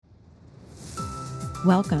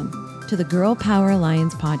Welcome to the Girl Power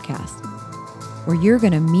Alliance podcast, where you're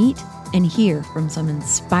going to meet and hear from some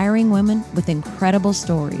inspiring women with incredible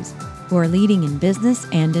stories who are leading in business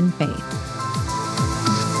and in faith.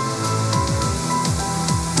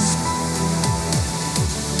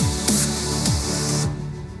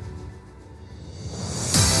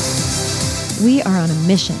 We are on a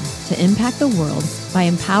mission to impact the world by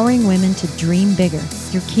empowering women to dream bigger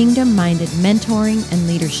through kingdom-minded mentoring and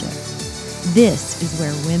leadership. This is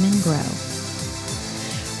where women grow.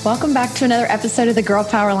 Welcome back to another episode of the Girl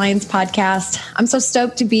Power Alliance podcast. I'm so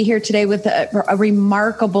stoked to be here today with a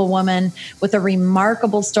remarkable woman with a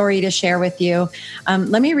remarkable story to share with you.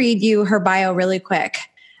 Let me read you her bio really quick.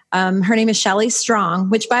 Her name is Shelly Strong,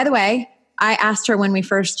 which, by the way, I asked her when we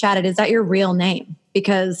first chatted, is that your real name?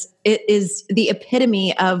 Because it is the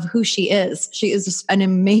epitome of who she is. She is an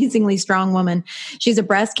amazingly strong woman. She's a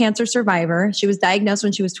breast cancer survivor. She was diagnosed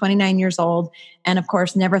when she was 29 years old, and of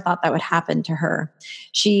course, never thought that would happen to her.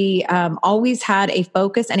 She always had a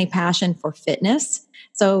focus and a passion for fitness.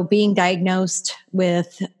 So being diagnosed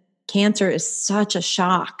with cancer is such a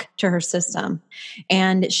shock to her system.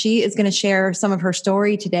 And she is going to share some of her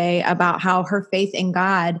story today about how her faith in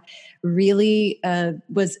God really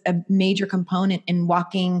was a major component in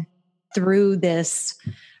walking through this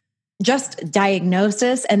just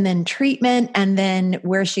diagnosis and then treatment and then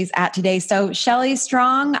where she's at today. So Shelly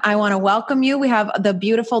Strong, I want to welcome you. We have the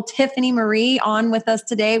beautiful Tiffany Marie on with us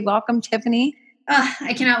today. Welcome, Tiffany.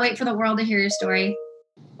 I cannot wait for the world to hear your story.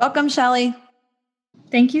 Welcome, Shelly.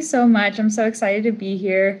 Thank you so much. I'm so excited to be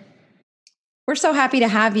here. We're so happy to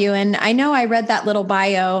have you. And I know I read that little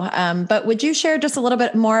bio, but would you share just a little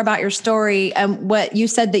bit more about your story? What you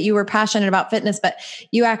said that you were passionate about fitness, but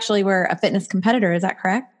you actually were a fitness competitor. Is that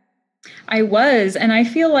correct? I was. And I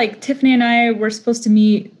feel like Tiffany and I were supposed to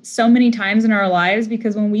meet so many times in our lives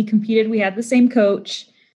because when we competed, we had the same coach.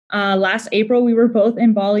 Last April, we were both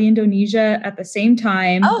in Bali, Indonesia at the same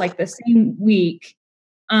time, like the same week.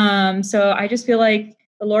 So I just feel like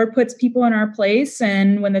the Lord puts people in our place,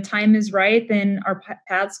 and when the time is right, then our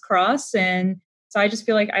paths cross. And so I just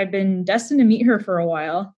feel like I've been destined to meet her for a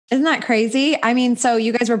while. Isn't that crazy? I mean, so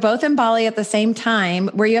you guys were both in Bali at the same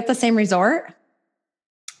time. Were you at the same resort?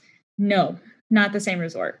 No, not the same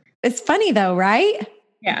resort. It's funny though, right?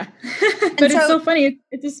 Yeah. But it's so funny.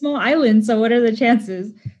 It's a small island. So what are the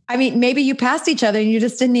chances? I mean, maybe you passed each other and you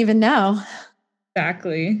just didn't even know.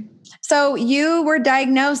 Exactly. So you were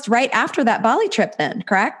diagnosed right after that Bali trip then,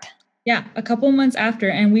 correct? Yeah, a couple months after.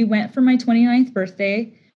 And we went for my 29th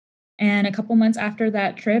birthday. And a couple months after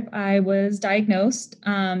that trip, I was diagnosed.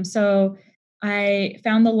 So I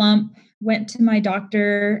found the lump, went to my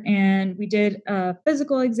doctor, and we did a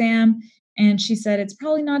physical exam. And she said, it's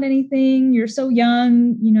probably not anything. You're so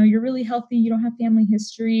young. You know, you're really healthy. You don't have family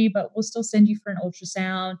history, but we'll still send you for an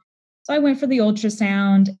ultrasound. So I went for the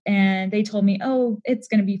ultrasound and they told me, oh, it's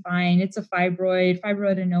going to be fine. It's a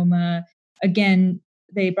fibroadenoma. Again,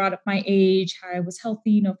 they brought up my age, how I was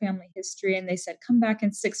healthy, no family history. And they said, come back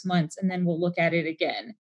in 6 months and then we'll look at it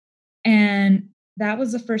again. And that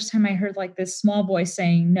was the first time I heard like this small voice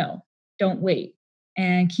saying, no, don't wait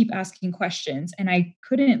and keep asking questions. And I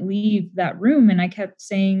couldn't leave that room. And I kept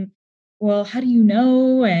saying, well, how do you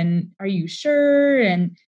know? And are you sure?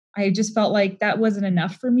 And I just felt like that wasn't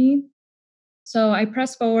enough for me. So I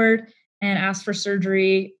pressed forward and asked for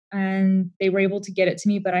surgery and they were able to get it to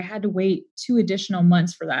me, but I had to wait 2 additional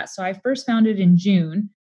months for that. So I first found it in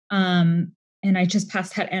June. And I just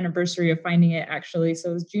passed that anniversary of finding it actually.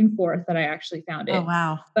 So it was June 4th that I actually found it. Oh,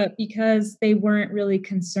 wow. But because they weren't really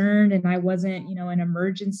concerned and I wasn't, an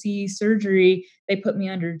emergency surgery, they put me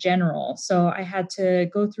under general. So I had to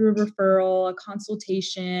go through a referral, a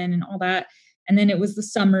consultation and all that. And then it was the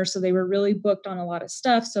summer, so they were really booked on a lot of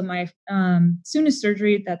stuff. So my soonest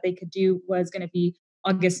surgery that they could do was going to be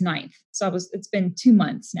August 9th. So it's been 2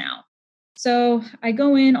 months now. So I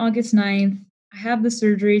go in August 9th. I have the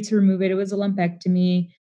surgery to remove it. It was a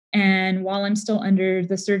lumpectomy. And while I'm still under,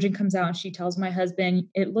 the surgeon comes out and she tells my husband,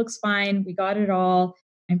 it looks fine. We got it all.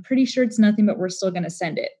 I'm pretty sure it's nothing, but we're still going to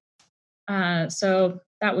send it. So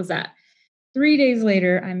that was that. 3 days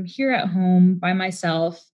later, I'm here at home by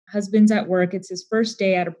myself. Husband's at work. It's his first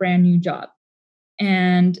day at a brand new job.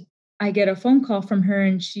 And I get a phone call from her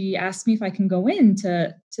and she asked me if I can go in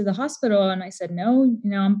to the hospital. And I said, no,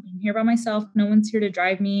 I'm here by myself. No one's here to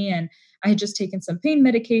drive me. And I had just taken some pain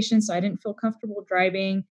medication, so I didn't feel comfortable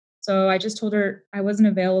driving. So I just told her I wasn't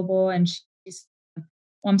available. And she said,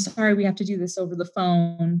 well, I'm sorry, we have to do this over the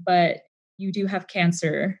phone, but you do have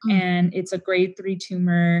cancer and it's a grade 3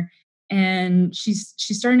 tumor. And she's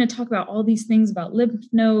starting to talk about all these things about lymph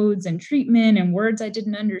nodes and treatment and words I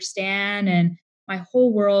didn't understand. And my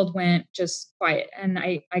whole world went just quiet, and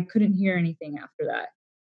I couldn't hear anything after that.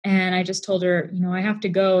 And I just told her, I have to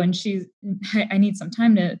go, and I need some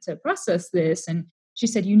time to process this. And she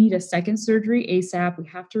said, you need a second surgery ASAP. We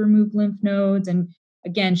have to remove lymph nodes. And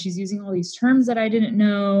again, she's using all these terms that I didn't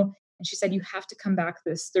know. And she said, you have to come back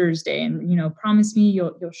this Thursday, and, promise me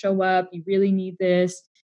you'll show up. You really need this.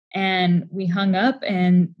 And we hung up,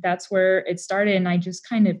 and that's where it started. And I just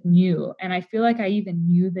kind of knew. And I feel like I even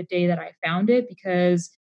knew the day that I found it, because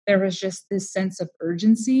there was just this sense of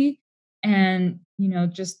urgency, and,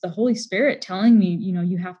 just the Holy Spirit telling me,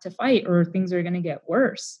 you have to fight or things are going to get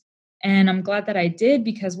worse. And I'm glad that I did,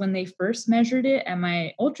 because when they first measured it at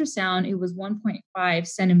my ultrasound, it was 1.5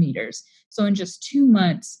 centimeters. So in just 2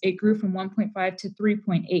 months, it grew from 1.5 to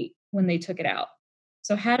 3.8 when they took it out.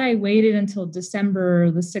 So had I waited until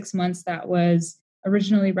December, the 6 months that was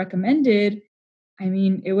originally recommended, I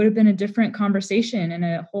mean, it would have been a different conversation and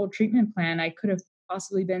a whole treatment plan. I could have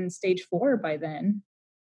possibly been stage 4 by then.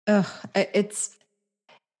 Ugh, it's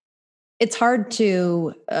hard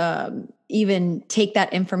to even take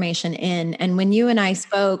that information in. And when you and I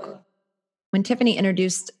spoke, when Tiffany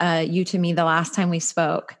introduced you to me the last time we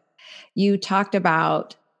spoke, you talked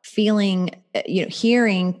about feeling,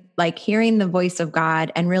 hearing the voice of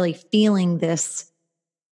God and really feeling this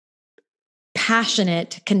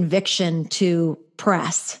passionate conviction to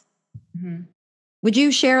press. Mm-hmm. Would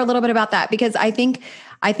you share a little bit about that? Because I think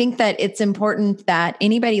that it's important that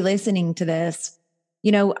anybody listening to this,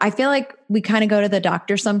 I feel like we kind of go to the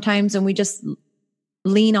doctor sometimes and we just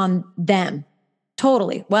lean on them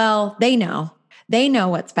totally. Well, they know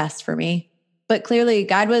what's best for me, but clearly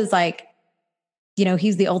God was like,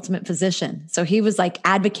 he's the ultimate physician. So he was like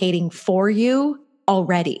advocating for you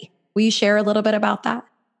already. Will you share a little bit about that?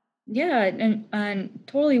 Yeah. And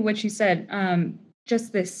totally what you said,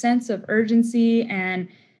 just this sense of urgency and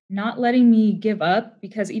not letting me give up,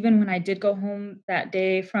 because even when I did go home that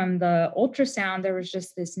day from the ultrasound, there was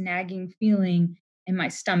just this nagging feeling in my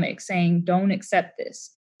stomach saying, don't accept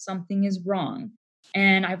this. Something is wrong.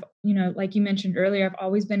 And I've, like you mentioned earlier, I've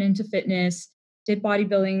always been into fitness, did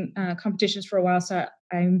bodybuilding competitions for a while. So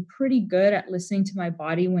I'm pretty good at listening to my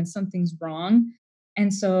body when something's wrong.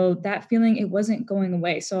 And so that feeling, it wasn't going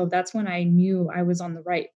away. So that's when I knew I was on the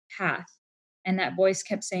right path. And that voice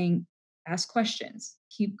kept saying, ask questions,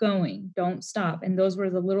 keep going, don't stop. And those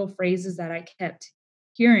were the little phrases that I kept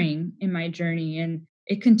hearing in my journey. And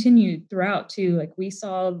it continued throughout too. Like, we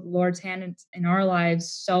saw the Lord's hand in our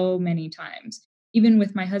lives so many times, even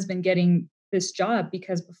with my husband getting this job,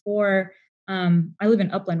 because before, I live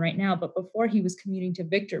in Upland right now, but before he was commuting to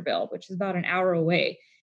Victorville, which is about an hour away.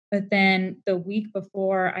 But then the week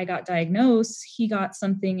before I got diagnosed, he got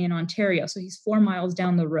something in Ontario. So he's 4 miles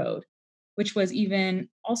down the road, which was even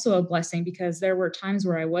also a blessing, because there were times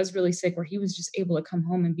where I was really sick where he was just able to come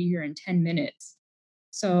home and be here in 10 minutes.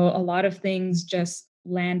 So a lot of things just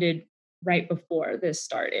landed right before this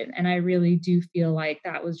started. And I really do feel like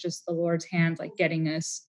that was just the Lord's hand, like getting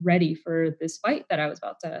us ready for this fight that I was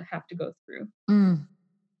about to have to go through.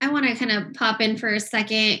 I want to kind of pop in for a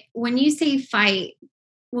second. When you say fight,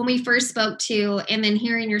 when we first spoke to, and then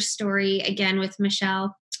hearing your story again with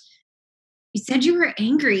Michelle, you said you were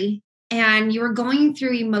angry and you were going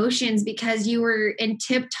through emotions because you were in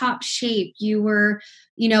tip-top shape. You were,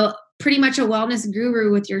 pretty much a wellness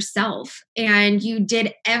guru with yourself, and you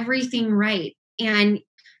did everything right. And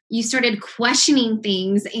you started questioning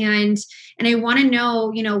things. And I want to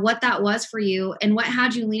know, what that was for you and what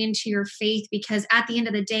had you lean into your faith, because at the end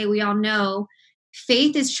of the day, we all know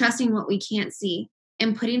faith is trusting what we can't see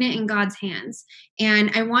and putting it in God's hands. And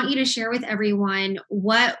I want you to share with everyone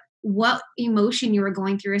what emotion you were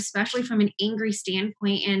going through, especially from an angry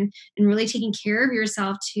standpoint, and really taking care of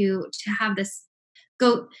yourself to have this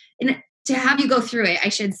go and to have you go through it, I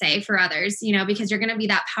should say, for others, because you're going to be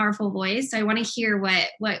that powerful voice. So I want to hear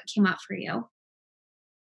what came up for you.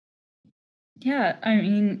 Yeah. I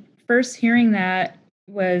mean, first hearing that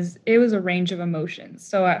it was a range of emotions.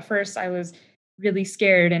 So at first I was really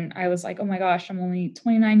scared, and I was like, oh my gosh, I'm only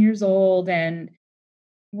 29 years old, and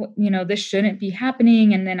this shouldn't be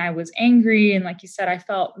happening. And then I was angry. And like you said, I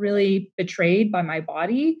felt really betrayed by my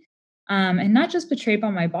body. And not just betrayed by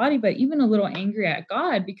my body, but even a little angry at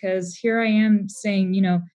God, because here I am saying,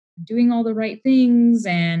 doing all the right things.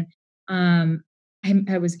 And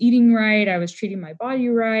I was eating right. I was treating my body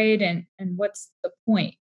right. And what's the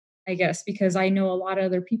point? I guess, because I know a lot of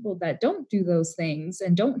other people that don't do those things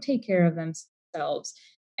and don't take care of themselves.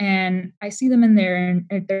 And I see them in there,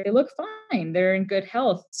 and they look fine. They're in good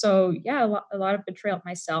health. So yeah, a lot of betrayal of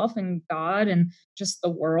myself and God and just the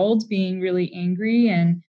world, being really angry.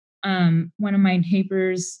 And one of my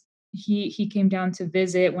neighbors he came down to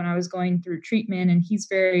visit when I was going through treatment, and he's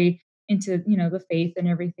very into, the faith and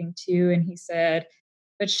everything too. And he said,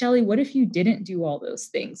 but Shelly, what if you didn't do all those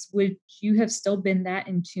things? Would you have still been that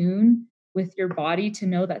in tune with your body to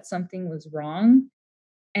know that something was wrong?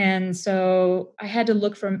 And so I had to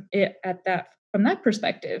look from that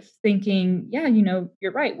perspective, thinking, yeah,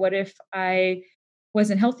 you're right. What if I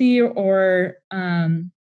wasn't healthy, or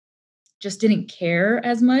just didn't care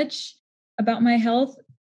as much about my health?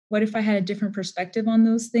 What if I had a different perspective on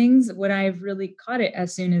those things? Would I have really caught it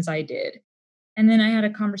as soon as I did? And then I had a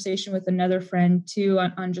conversation with another friend too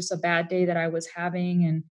on just a bad day that I was having.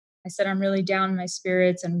 And I said, I'm really down in my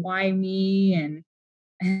spirits, and why me?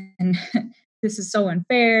 And this is so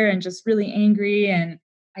unfair, and just really angry. And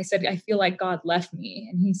I said, I feel like God left me.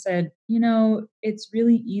 And he said, it's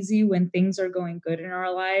really easy when things are going good in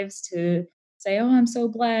our lives to say, oh, I'm so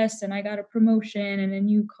blessed, and I got a promotion and a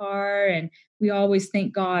new car. And we always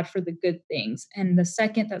thank God for the good things. And the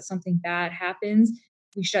second that something bad happens,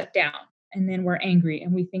 we shut down, and then we're angry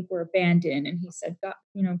and we think we're abandoned. And he said, God,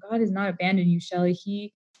 God has not abandoned you, Shelly.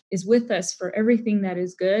 He is with us for everything that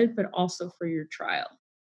is good, but also for your trial.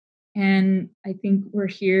 And I think we're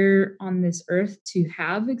here on this earth to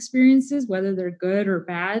have experiences, whether they're good or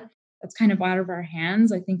bad. That's kind of out of our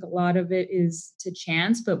hands. I think a lot of it is to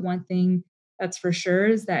chance. But one thing that's for sure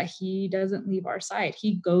is that he doesn't leave our side.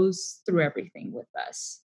 He goes through everything with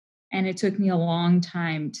us. And it took me a long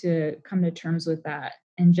time to come to terms with that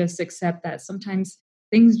and just accept that sometimes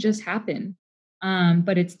things just happen.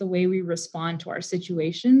 But it's the way we respond to our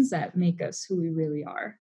situations that make us who we really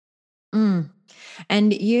are. Mm.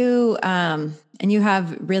 And you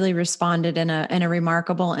have really responded in a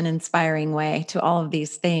remarkable and inspiring way to all of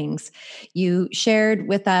these things. You shared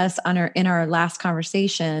with us in our last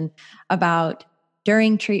conversation about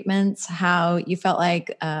during treatments, how you felt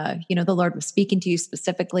like the Lord was speaking to you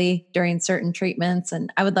specifically during certain treatments.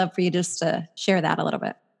 And I would love for you just to share that a little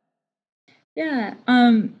bit. Yeah,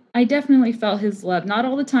 I definitely felt his love. Not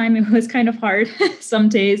all the time. It was kind of hard some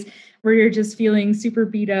days where you're just feeling super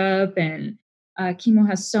beat up, and chemo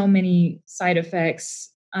has so many side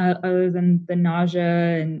effects other than the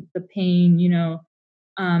nausea and the pain.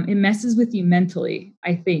 It messes with you mentally,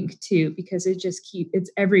 I think, too, because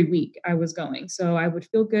it's every week I was going. So I would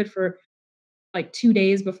feel good for like 2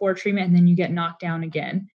 days before treatment, and then you get knocked down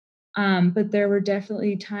again. But there were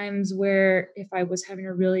definitely times where if I was having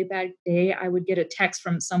a really bad day, I would get a text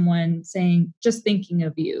from someone saying, just thinking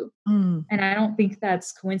of you. Mm. And I don't think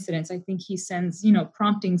that's coincidence. I think he sends,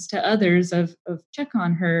 promptings to others of check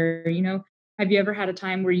on her. Have you ever had a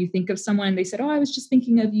time where you think of someone and they said, oh, I was just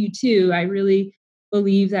thinking of you too? I really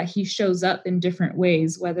believe that he shows up in different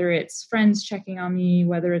ways, whether it's friends checking on me,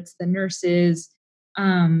 whether it's the nurses.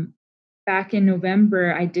 Back in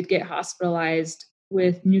November, I did get hospitalized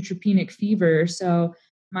with neutropenic fever. So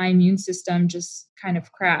my immune system just kind of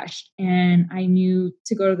crashed. And I knew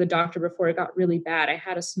to go to the doctor before it got really bad. I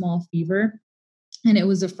had a small fever, and it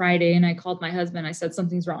was a Friday. And I called my husband. I said,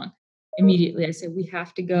 something's wrong. Immediately, I said, we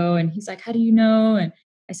have to go. And he's like, how do you know? And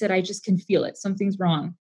I said, I just can feel it. Something's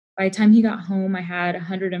wrong. By the time he got home, I had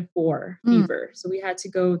 104 fever. So we had to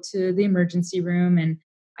go to the emergency room, and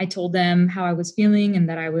I told them how I was feeling and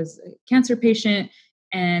that I was a cancer patient,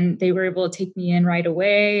 and they were able to take me in right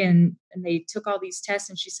away. And they took all these tests,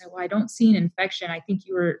 and she said, well, I don't see an infection. I think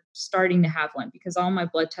you were starting to have one, because all my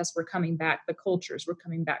blood tests were coming back. The cultures were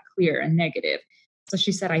coming back clear and negative. So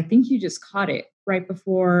she said, I think you just caught it right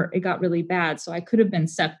before it got really bad. So I could have been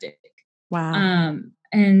septic. Wow.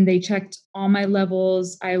 And they checked all my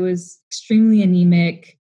levels. I was extremely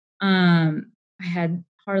anemic. I had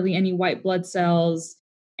hardly any white blood cells.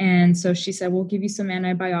 And so she said, we'll give you some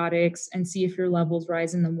antibiotics and see if your levels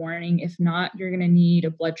rise in the morning. If not, you're going to need a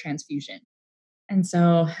blood transfusion. And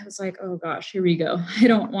so I was like, oh gosh, here we go. I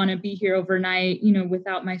don't want to be here overnight,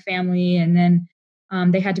 without my family. And then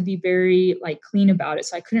they had to be very clean about it.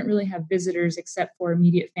 So I couldn't really have visitors except for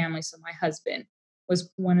immediate family. So my husband was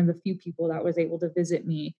one of the few people that was able to visit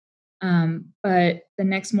me. But the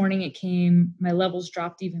next morning it came, my levels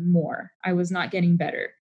dropped even more. I was not getting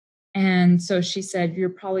better. And so she said, you're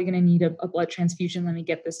probably going to need a blood transfusion. Let me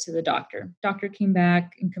get this to the doctor. Doctor came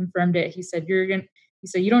back and confirmed it. He said,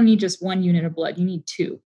 you don't need just 1 unit of blood. You need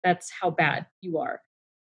 2. That's how bad you are.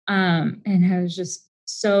 And I was just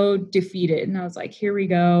so defeated. And I was like, here we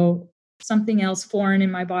go. Something else foreign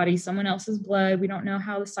in my body, someone else's blood. We don't know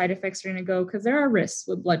how the side effects are going to go, because there are risks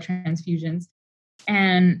with blood transfusions.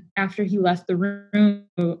 And after he left the room,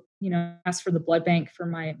 asked for the blood bank for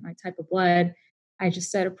my type of blood, I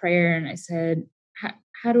just said a prayer, and I said,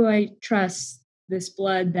 how do I trust this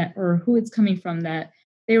blood or who it's coming from, that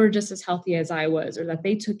they were just as healthy as I was, or that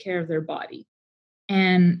they took care of their body.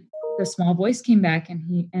 And the small voice came back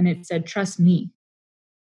and it said, trust me.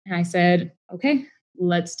 And I said, okay,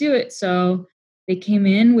 let's do it. So they came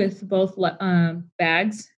in with both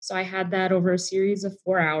bags. So I had that over a series of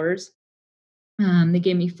 4 hours. They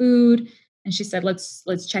gave me food, and she said,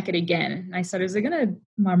 let's check it again. And I said,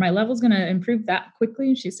 are my levels gonna improve that quickly?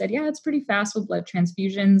 And she said, yeah, it's pretty fast with blood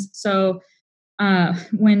transfusions. So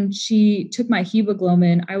when she took my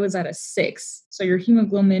hemoglobin, I was at a 6. So your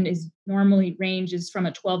hemoglobin is normally ranges from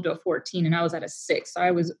a 12 to a 14, and I was at a 6. So I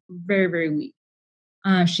was very, very weak.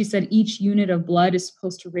 She said each unit of blood is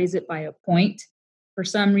supposed to raise it by a point. For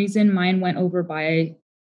some reason, mine went over by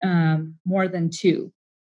more than 2.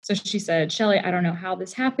 So she said, Shelly, I don't know how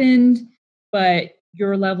this happened, but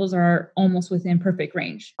your levels are almost within perfect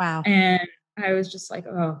range. Wow. And I was just like,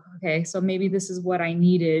 oh, okay. So maybe this is what I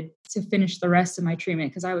needed to finish the rest of my treatment,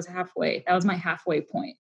 because I was halfway. That was my halfway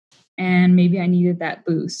point. And maybe I needed that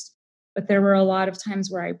boost. But there were a lot of times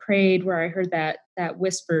where I prayed, where I heard that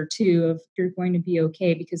whisper too of you're going to be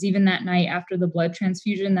okay. Because even that night after the blood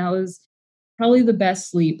transfusion, that was probably the best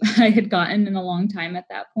sleep I had gotten in a long time at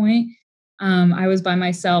that point. I was by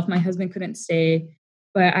myself. My husband couldn't stay.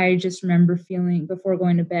 But I just remember feeling, before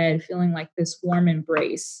going to bed, feeling like this warm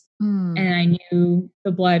embrace. And I knew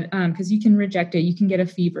the blood, because you can reject it. You can get a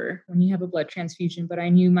fever when you have a blood transfusion. But I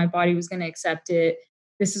knew my body was going to accept it.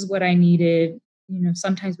 This is what I needed.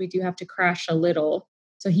 Sometimes we do have to crash a little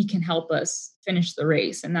so he can help us finish the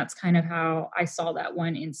race. And that's kind of how I saw that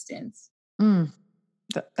one instance.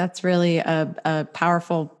 That's really a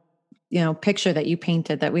powerful, picture that you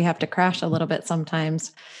painted, that we have to crash a little bit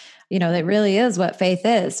sometimes. That really is what faith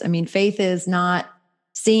is. I mean, faith is not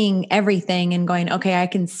seeing everything and going, okay, I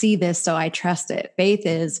can see this, so I trust it. Faith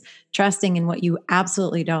is trusting in what you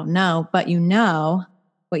absolutely don't know, but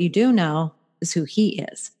what you do know is who he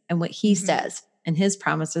is and what he says and his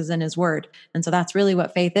promises and his word. And so that's really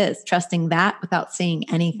what faith is, trusting that without seeing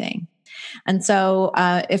anything. And so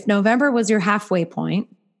if November was your halfway point,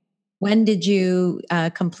 when did you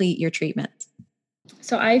complete your treatment?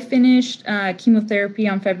 So I finished chemotherapy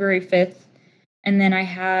on February 5th. And then I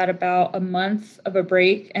had about a month of a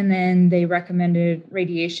break, and then they recommended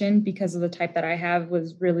radiation because of the type that I have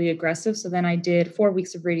was really aggressive. So then I did 4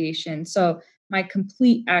 weeks of radiation. So my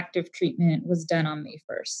complete active treatment was done on May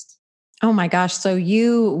 1st. Oh my gosh. So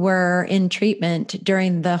you were in treatment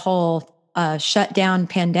during the whole shutdown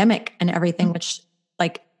pandemic and everything, which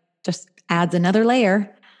just adds another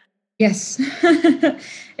layer. Yes,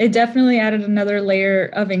 it definitely added another layer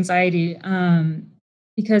of anxiety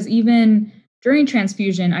because even during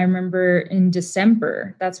transfusion, I remember in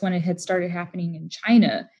December, that's when it had started happening in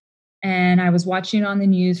China. And I was watching on the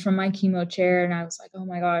news from my chemo chair, and I was like, oh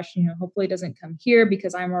my gosh, hopefully it doesn't come here,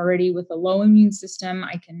 because I'm already with a low immune system.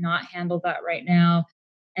 I cannot handle that right now.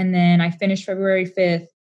 And then I finished February 5th.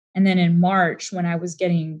 And then in March, when I was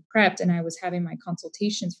getting prepped and I was having my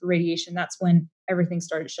consultations for radiation, that's when everything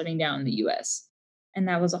started shutting down in the US. And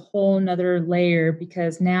that was a whole nother layer,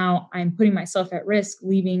 because now I'm putting myself at risk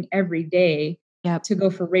leaving every day to go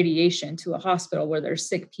for radiation to a hospital where there's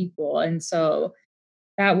sick people. And so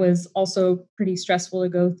that was also pretty stressful to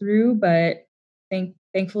go through. But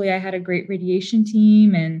thankfully I had a great radiation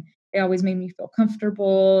team, and they always made me feel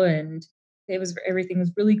comfortable, and everything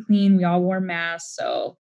was really clean. We all wore masks.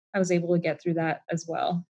 So I was able to get through that as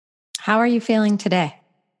well. How are you feeling today?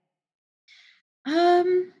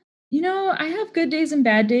 I have good days and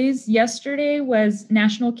bad days. Yesterday was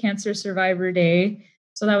National Cancer Survivor Day.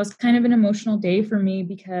 So that was kind of an emotional day for me,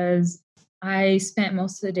 because I spent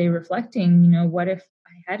most of the day reflecting, what if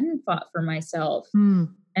I hadn't fought for myself,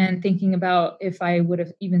 and thinking about if I would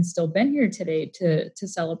have even still been here today to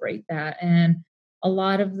celebrate that. And a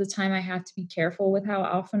lot of the time I have to be careful with how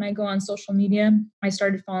often I go on social media. I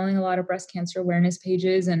started following a lot of breast cancer awareness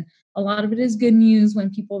pages, and a lot of it is good news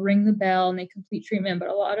when people ring the bell and they complete treatment, but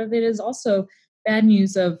a lot of it is also bad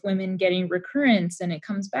news of women getting recurrence and it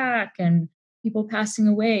comes back, and people passing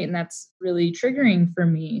away. And that's really triggering for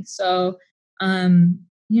me. So,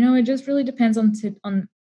 it just really depends on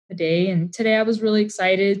the day. And today I was really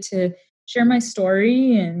excited to share my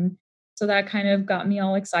story, and so that kind of got me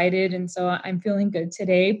all excited. And so I'm feeling good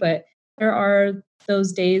today, but there are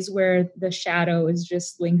those days where the shadow is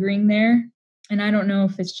just lingering there. And I don't know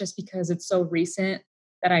if it's just because it's so recent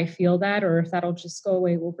that I feel that, or if that'll just go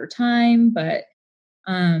away over time. But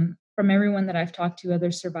from everyone that I've talked to,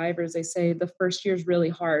 other survivors, they say the first year is really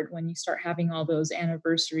hard when you start having all those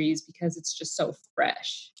anniversaries, because it's just so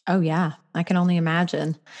fresh. Oh yeah, I can only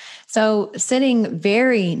imagine. So sitting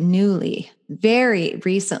very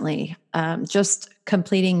recently, just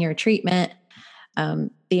completing your treatment,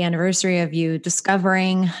 the anniversary of you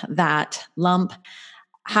discovering that lump.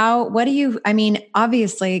 Obviously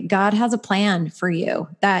God has a plan for you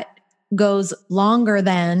that goes longer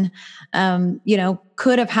than,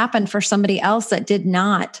 could have happened for somebody else that did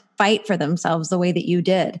not fight for themselves the way that you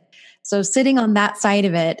did. So sitting on that side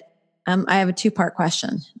of it, I have a two-part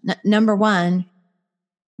question. Number one,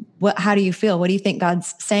 how do you feel? What do you think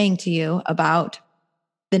God's saying to you about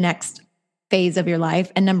the next phase of your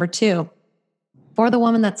life? And number two, for the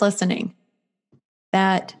woman that's listening,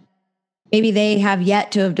 that maybe they have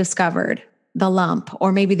yet to have discovered the lump,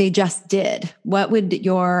 or maybe they just did, what would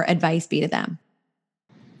your advice be to them?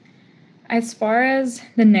 As far as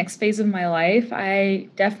the next phase of my life, I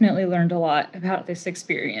definitely learned a lot about this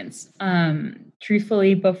experience.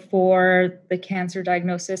 Truthfully, before the cancer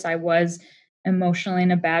diagnosis, I was emotionally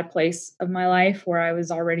in a bad place of my life where I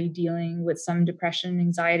was already dealing with some depression and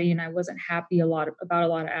anxiety, and I wasn't happy about a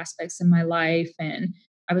lot of aspects in my life. And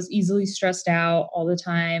I was easily stressed out all the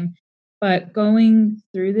time. But going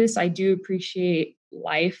through this, I do appreciate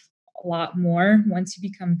life a lot more once you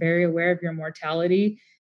become very aware of your mortality.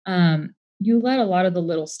 You let a lot of the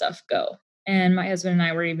little stuff go. And my husband and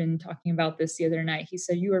I were even talking about this the other night. He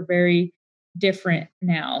said, you are very different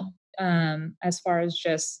now, as far as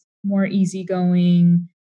just more easygoing,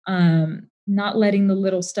 not letting the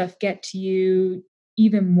little stuff get to you,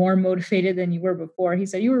 even more motivated than you were before. He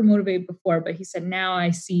said, you were motivated before, but he said, now I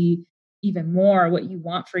see even more what you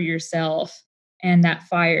want for yourself and that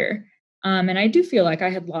fire. And I do feel like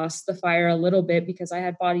I had lost the fire a little bit because I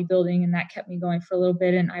had bodybuilding and that kept me going for a little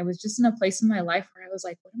bit. And I was just in a place in my life where I was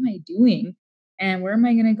like, what am I doing? And where am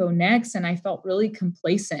I going to go next? And I felt really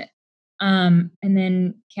complacent. And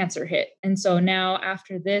then cancer hit. And so now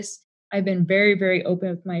after this, I've been very, very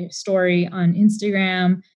open with my story on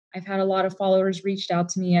Instagram. I've had a lot of followers reached out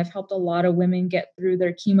to me. I've helped a lot of women get through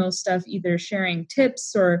their chemo stuff, either sharing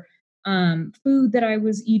tips or food that I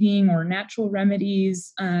was eating or natural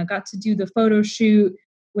remedies. Got to do the photo shoot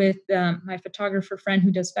with my photographer friend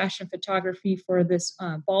who does fashion photography for this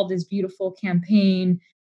Bald is Beautiful campaign.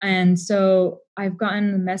 And so I've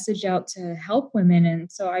gotten the message out to help women.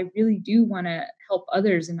 And so I really do want to help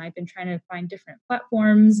others. And I've been trying to find different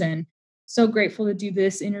platforms, and so grateful to do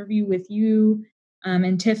this interview with you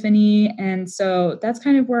and Tiffany. And so that's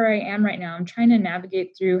kind of where I am right now. I'm trying to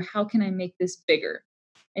navigate through how can I make this bigger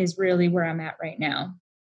is really where I'm at right now.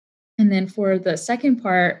 And then for the second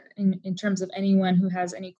part, in terms of anyone who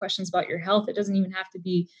has any questions about your health, it doesn't even have to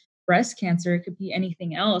be breast cancer. It could be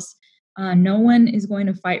anything else. No one is going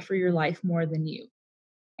to fight for your life more than you.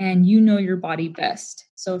 And you know your body best.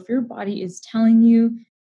 So if your body is telling you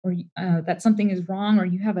or that something is wrong, or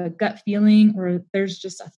you have a gut feeling, or there's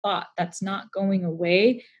just a thought that's not going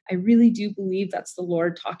away, I really do believe that's the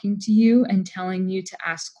Lord talking to you and telling you to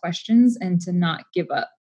ask questions and to not give up.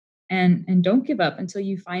 And don't give up until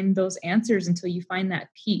you find those answers, until you find that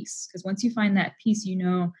peace. Because once you find that peace, you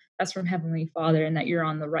know that's from Heavenly Father and that you're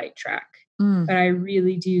on the right track. But I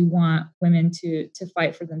really do want women to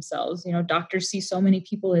fight for themselves. You know, doctors see so many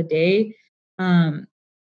people a day.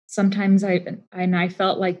 Sometimes I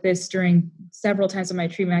felt like this during several times of my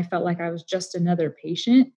treatment. I felt like I was just another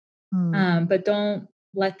patient. But don't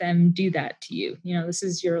let them do that to you. You know, this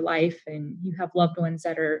is your life and you have loved ones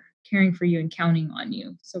that are caring for you and counting on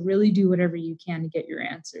you. So really do whatever you can to get your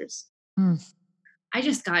answers. I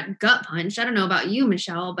just got gut punched. I don't know about you,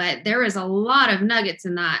 Michelle, but there is a lot of nuggets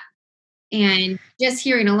in that. And just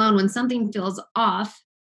hearing alone, when something feels off,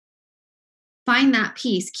 find that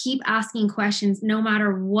peace. Keep asking questions no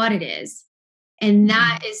matter what it is. And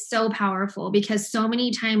that is so powerful, because so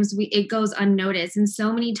many times it goes unnoticed. And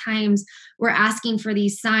so many times we're asking for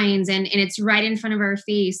these signs and it's right in front of our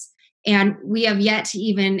face. And we have yet to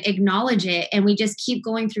even acknowledge it. And we just keep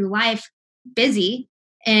going through life busy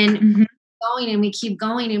and going, and we keep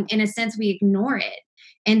going. And in a sense, we ignore it.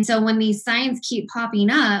 And so when these signs keep popping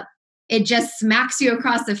up, it just smacks you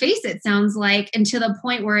across the face, it sounds like, and to the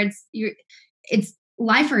point where it's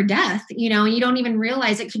life or death, you know, and you don't even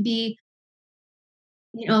realize it could be,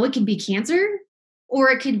 you know, it could be cancer, or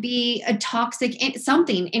it could be a toxic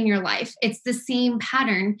something in your life. It's the same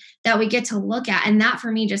pattern that we get to look at. And that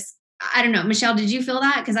for me, just, I don't know, Michelle, did you feel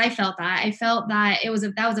that? Because I felt that. I felt that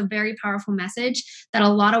that was a very powerful message that a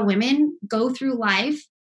lot of women go through life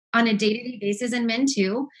on a day-to-day basis, and men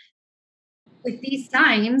too, with these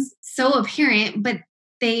signs so apparent, but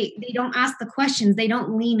they don't ask the questions. They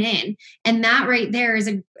don't lean in. And that right there is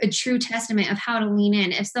a true testament of how to lean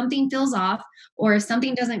in. If something feels off or if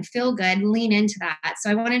something doesn't feel good, lean into that.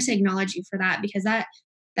 So I wanted to acknowledge you for that, because that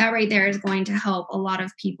right there is going to help a lot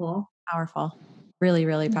of people. Powerful. Really,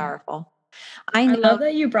 really powerful. I love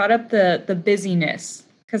that you brought up the busyness,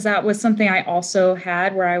 because that was something I also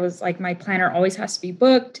had where I was like, my planner always has to be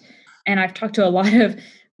booked. And I've talked to a lot of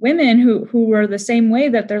women who were the same way,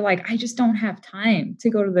 that they're like, I just don't have time to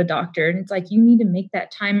go to the doctor. And it's like, you need to make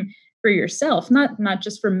that time for yourself, not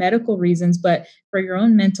just for medical reasons, but for your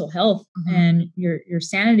own mental health and your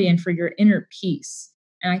sanity and for your inner peace.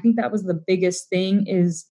 And I think that was the biggest thing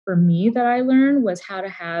is for me that I learned was how to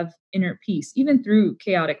have inner peace, even through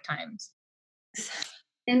chaotic times.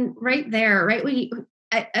 And right there, right,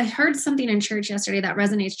 I heard something in church yesterday that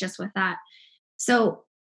resonates just with that. So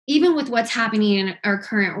even with what's happening in our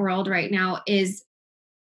current world right now is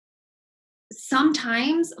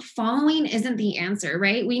sometimes following isn't the answer,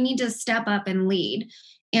 right? We need to step up and lead.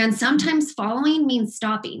 And sometimes following means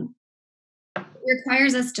stopping. It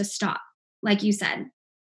requires us to stop, like you said.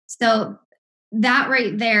 So that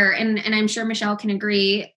right there, and I'm sure Michelle can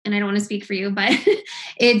agree, and I don't want to speak for you, but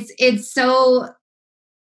it's so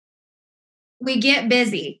we get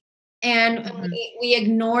busy and we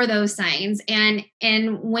ignore those signs. And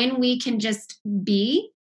when we can just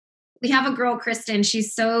be, we have a girl, Kristen,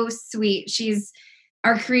 she's so sweet. She's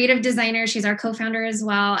our creative designer. She's our co-founder as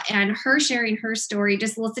well. And her sharing her story,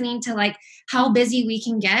 just listening to like how busy we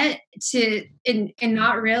can get and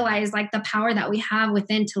not realize like the power that we have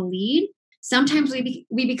within to lead. Sometimes we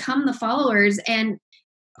become the followers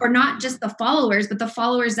or not just the followers, but the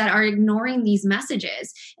followers that are ignoring these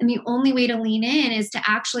messages. And the only way to lean in is to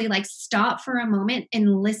actually like stop for a moment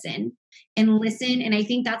and listen. And I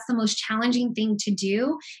think that's the most challenging thing to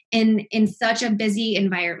do in such a busy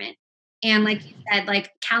environment. And like you said, like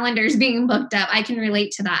calendars being booked up, I can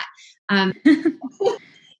relate to that.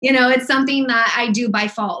 It's something that I do by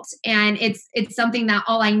fault. And it's something that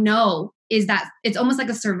all I know is that it's almost like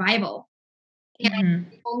a survival. And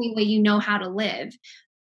it's the only way you know how to live.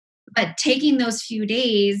 But taking those few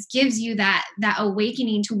days gives you that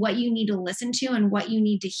awakening to what you need to listen to and what you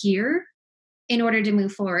need to hear in order to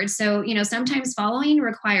move forward. So, sometimes following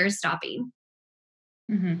requires stopping.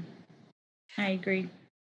 I agree.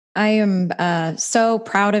 I am so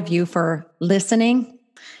proud of you for listening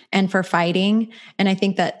and for fighting. And I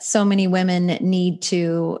think that so many women they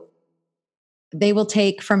will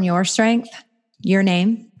take from your strength, your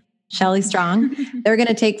name, Shelly Strong. They're going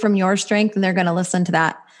to take from your strength and they're going to listen to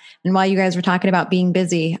that. And while you guys were talking about being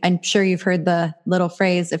busy, I'm sure you've heard the little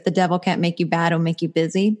phrase, if the devil can't make you bad, he'll make you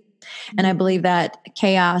busy. And I believe that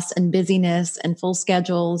chaos and busyness and full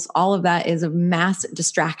schedules, all of that is a massive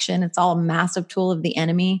distraction. It's all a massive tool of the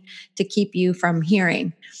enemy to keep you from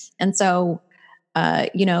hearing. And so,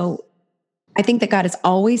 I think that God is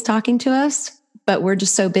always talking to us, but we're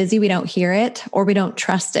just so busy we don't hear it or we don't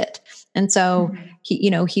trust it. And so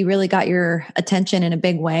he really got your attention in a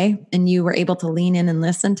big way, and you were able to lean in and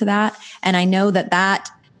listen to that. And I know that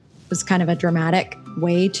was kind of a dramatic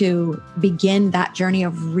way to begin that journey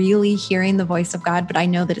of really hearing the voice of God. But I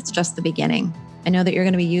know that it's just the beginning. I know that you're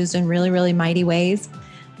going to be used in really, really mighty ways.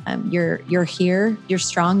 You're here, you're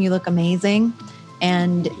strong, you look amazing,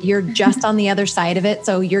 and you're just on the other side of it.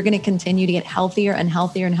 So you're going to continue to get healthier and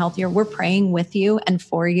healthier and healthier. We're praying with you and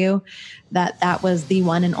for you that was the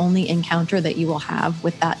one and only encounter that you will have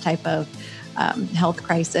with that type of health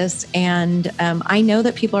crisis. And I know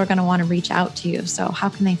that people are going to want to reach out to you. So how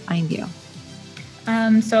can they find you?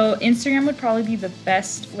 So Instagram would probably be the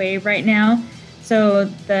best way right now. So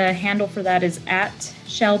the handle for that is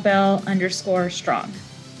 @ShellBell_strong.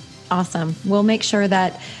 Awesome. We'll make sure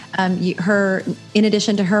that in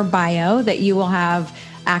addition to her bio, that you will have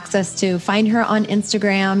access to find her on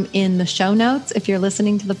Instagram in the show notes if you're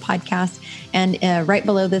listening to the podcast. And right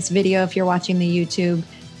below this video, if you're watching the YouTube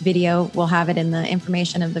video, we'll have it in the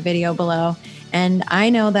information of the video below. And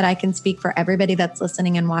I know that I can speak for everybody that's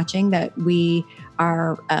listening and watching that we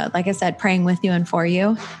are, like I said, praying with you and for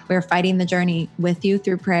you. We're fighting the journey with you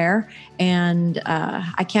through prayer. And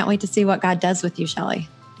I can't wait to see what God does with you, Shelly.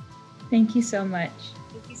 Thank you so much.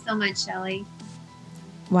 Thank you so much, Shelly.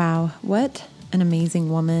 Wow. What an amazing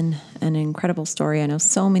woman, an incredible story. I know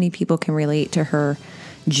so many people can relate to her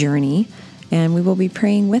journey, and we will be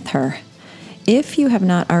praying with her. If you have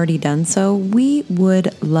not already done so, we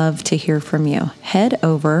would love to hear from you. Head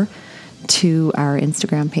over to our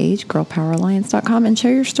Instagram page, girlpoweralliance.com, and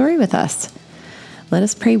share your story with us. Let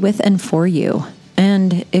us pray with and for you.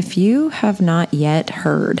 And if you have not yet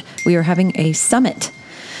heard, we are having a summit.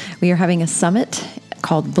 We are having a summit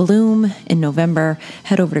called Bloom in November.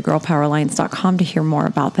 Head over to girlpoweralliance.com to hear more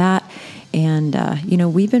about that. And,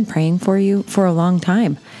 we've been praying for you for a long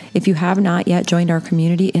time. If you have not yet joined our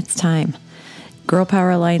community, it's time.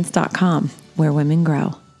 girlpoweralliance.com, where women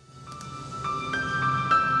grow.